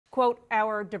Quote,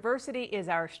 "Our diversity is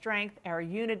our strength, our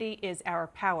unity is our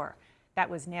power." That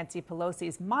was Nancy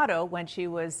Pelosi's motto when she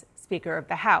was Speaker of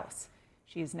the House.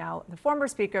 She's now the former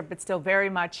Speaker, but still very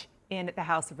much in the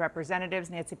House of Representatives.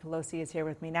 Nancy Pelosi is here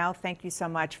with me now. Thank you so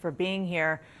much for being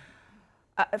here.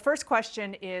 First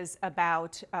question is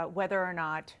about whether or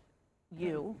not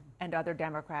you and other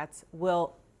Democrats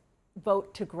will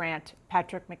vote to grant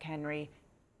Patrick McHenry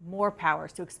more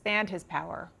powers, to expand his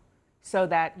power, so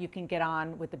that you can get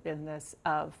on with the business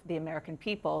of the American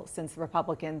people, since the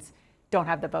Republicans don't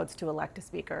have the votes to elect a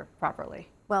speaker properly.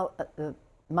 Well,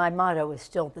 my motto is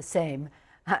still the same.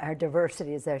 Our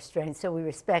diversity is our strength. So we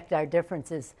respect our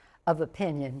differences of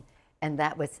opinion, and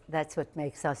that's what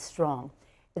makes us strong.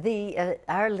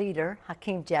 Our leader,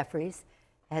 Hakeem Jeffries,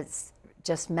 has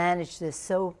just managed this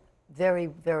so very,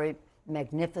 very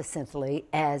magnificently,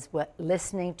 as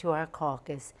listening to our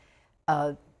caucus,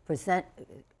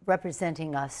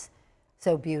 representing us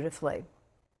so beautifully.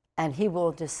 And he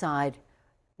will decide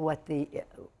what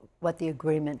the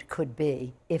agreement could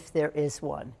be, if there is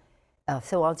one.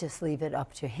 So I'll just leave it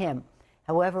up to him.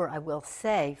 However, I will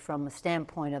say, from a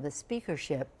standpoint of the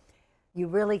speakership, you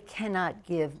really cannot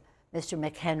give Mr.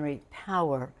 McHenry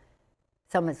power.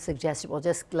 Someone suggested, well,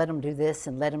 just let him do this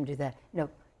and let him do that. No,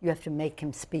 you have to make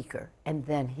him speaker, and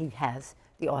then he has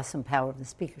the awesome power of the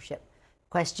speakership.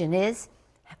 Question is,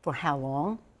 for how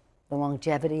long? The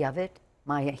longevity of it.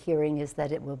 My hearing is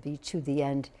that it will be to the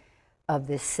end of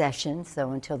this session,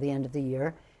 so until the end of the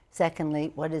year.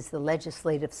 Secondly, what is the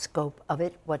legislative scope of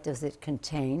it? What does it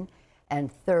contain?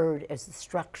 And third is the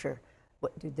structure.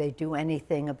 What, do they do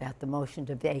anything about the motion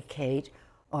to vacate,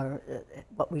 or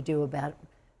what we do about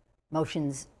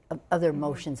motions, other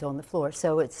motions on the floor?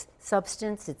 So it's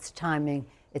substance, it's timing,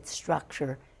 it's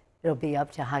structure. It'll be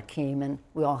up to Hakeem, and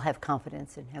we all have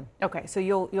confidence in him. Okay, so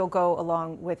you'll go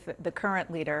along with the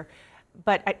current leader.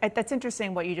 But that's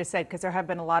interesting what you just said, because there have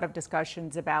been a lot of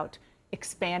discussions about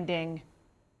expanding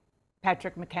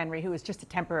Patrick McHenry, who is just a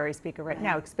temporary speaker right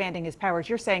now, expanding his powers.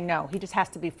 You're saying no, he just has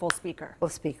to be full speaker. Full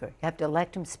speaker. You have to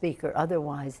elect him speaker,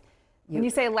 otherwise when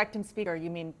you say elect him speaker, you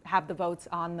mean have the votes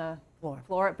on the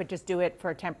floor, but just do it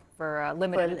for a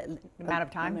limited amount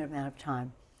of time? Limited amount of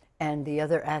time. And the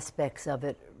other aspects of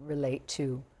it relate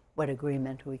to what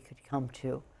agreement we could come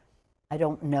to. I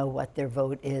don't know what their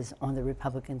vote is on the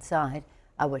Republican side.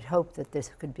 I would hope that this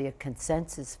could be a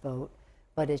consensus vote,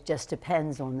 but it just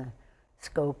depends on the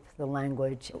scope, the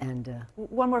language, and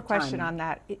one more question timing.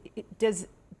 on that. Does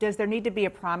there need to be a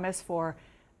promise for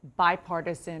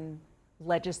bipartisan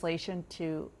legislation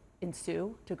to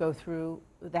ensue, to go through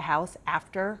the House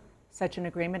after such an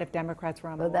agreement, if Democrats were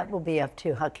on board? Well, that will be up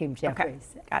to Hakeem Jeffries.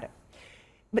 Okay, got it.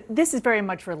 But this is very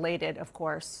much related, of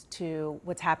course, to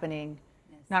what's happening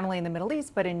not only in the Middle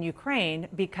East, but in Ukraine,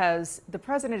 because the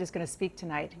president is going to speak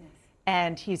tonight,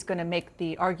 and he's going to make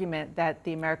the argument that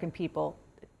the American people,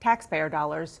 taxpayer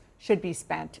dollars, should be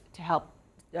spent to help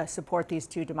support these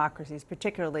two democracies,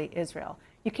 particularly Israel.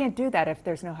 You can't do that if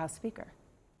there's no House Speaker.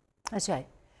 That's right.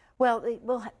 Well,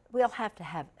 we'll have to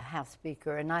have a House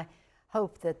Speaker, and I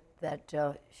hope that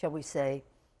shall we say,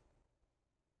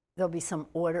 there'll be some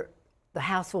order. The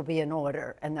House will be in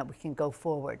order, and that we can go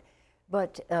forward.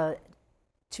 But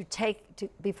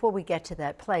before we get to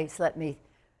that place, let me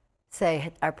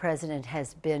say our president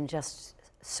has been just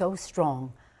so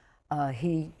strong.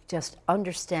 He just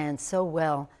understands so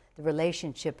well the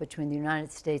relationship between the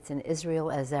United States and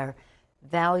Israel as our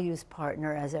values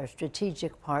partner, as our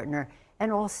strategic partner,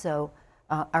 and also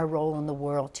our role in the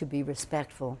world to be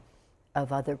respectful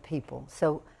of other people.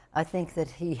 So I think that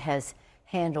he has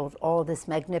handled all this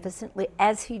magnificently,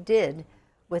 as he did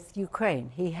with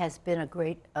Ukraine. He has been a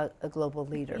great global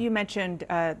leader. You mentioned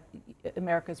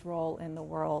America's role in the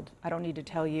world. I don't need to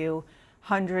tell you,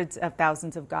 hundreds of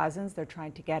thousands of Gazans, they're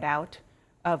trying to get out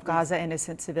of Gaza,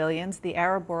 innocent civilians. The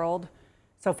Arab world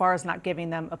so far is not giving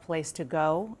them a place to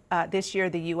go. This year,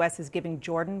 the U.S. is giving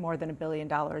Jordan more than $1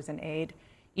 billion in aid.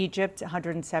 Egypt,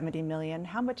 $170 million.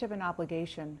 How much of an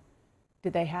obligation do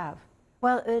they have?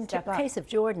 Well, in the case of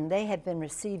Jordan, they had been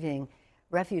receiving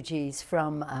refugees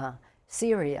from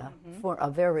Syria for a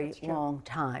very long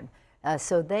time.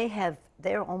 So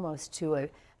they're almost to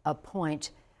a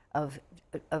point of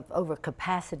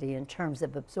overcapacity in terms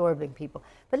of absorbing people.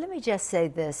 But let me just say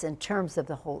this in terms of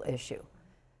the whole issue.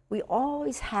 We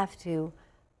always have to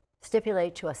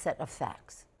stipulate to a set of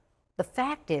facts. The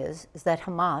fact is that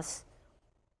Hamas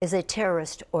is a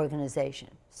terrorist organization,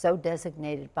 so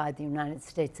designated by the United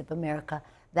States of America.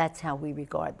 That's how we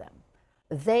regard them.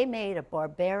 They made a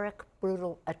barbaric,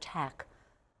 brutal attack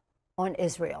on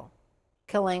Israel,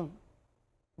 killing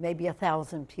maybe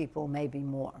 1,000 people, maybe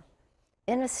more.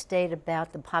 in a state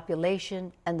about the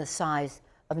population and the size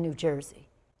of New Jersey.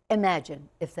 Imagine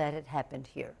if that had happened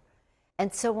here.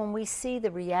 And so when we see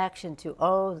the reaction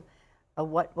to,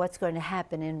 what's going to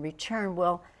happen in return,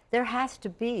 well, there has to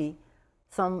be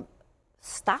some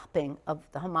stopping of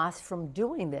the Hamas from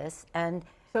doing this. And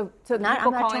so I'm not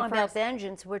talking about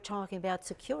vengeance, we're talking about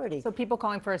security. So people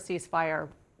calling for a ceasefire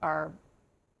are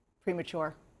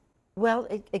premature? Well,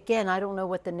 again, I don't know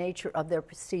what the nature of their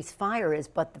ceasefire is,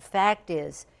 but the fact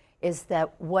is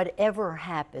that whatever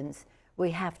happens,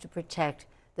 we have to protect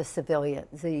the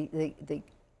civilians, the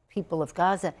people of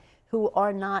Gaza who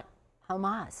are not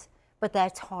Hamas. But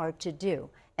that's hard to do.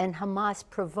 And Hamas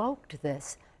provoked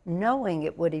this, knowing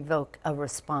it would evoke a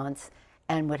response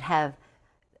and would have,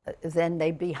 then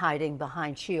they'd be hiding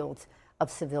behind shields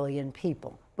of civilian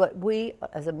people. But we,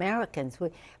 as Americans,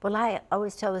 I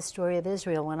always tell the story of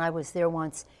Israel. When I was there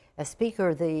once as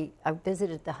speaker, I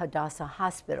visited the Hadassah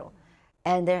hospital.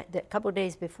 And a couple of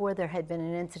days before, there had been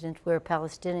an incident where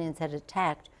Palestinians had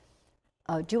attacked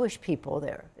Jewish people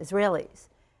there, Israelis.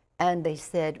 And they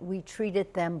said, we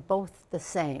treated them both the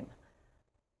same.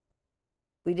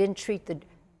 We didn't treat the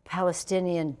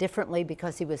Palestinian differently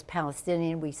because he was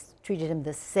Palestinian. We treated him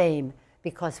the same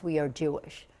because we are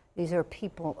Jewish. These are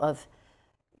people of,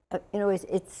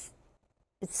 it's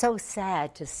so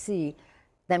sad to see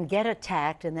them get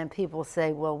attacked, and then people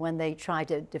say, well, when they try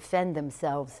to defend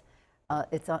themselves,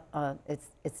 it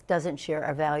doesn't share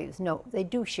our values. No, they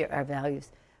do share our values.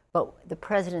 But the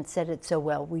president said it so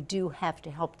well. We do have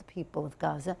to help the people of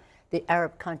Gaza. The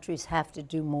Arab countries have to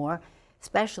do more,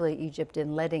 especially Egypt,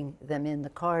 in letting them in the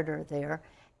corridor there.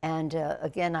 And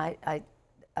again,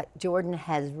 Jordan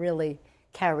has really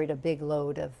carried a big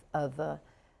load of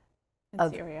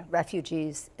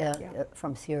refugees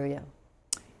from Syria.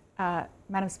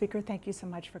 Madam Speaker, thank you so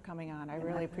much for coming on. I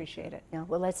really appreciate it. Yeah,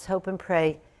 well, let's hope and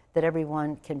pray that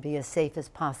everyone can be as safe as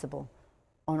possible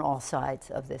on all sides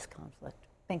of this conflict.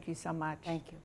 Thank you so much. Thank you.